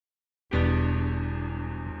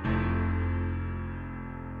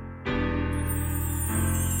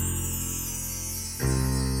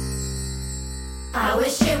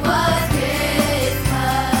wish it was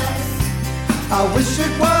Christmas. I wish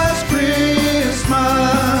it was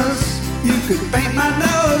Christmas. You could paint my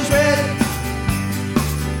nose red,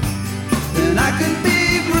 then I could be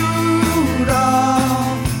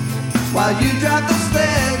Rudolph while you drive the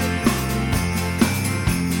sled.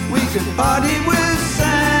 We could party with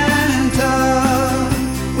Santa.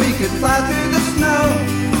 We could fly through the snow.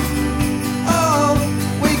 Oh,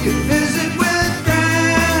 we could visit with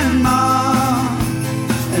Grandma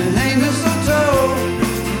and hang mistletoe.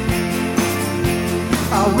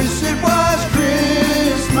 I wish it was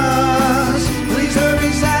Christmas. Please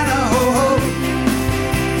hurry, Santa, ho ho.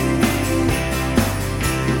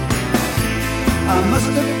 I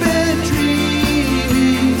must have been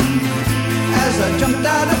dreaming as I jumped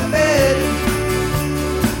out of bed.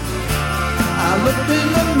 I looked in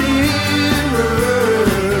the mirror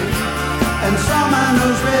and saw my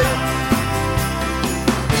nose red.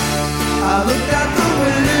 I looked out the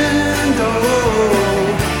window,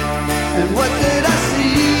 and what did I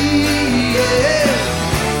see? Yeah.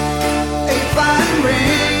 A flying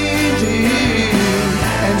reindeer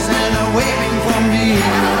and Santa waiting for me.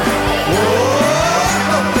 Oh,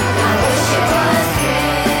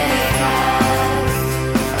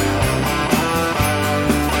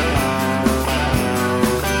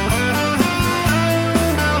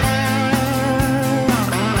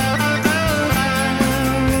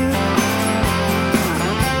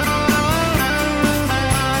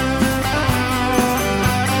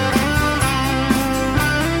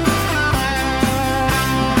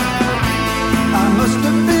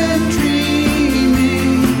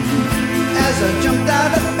 I jumped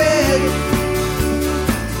out of bed.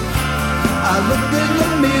 I looked in the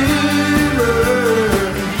mirror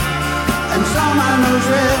and saw my nose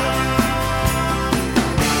red.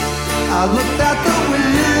 I looked out the window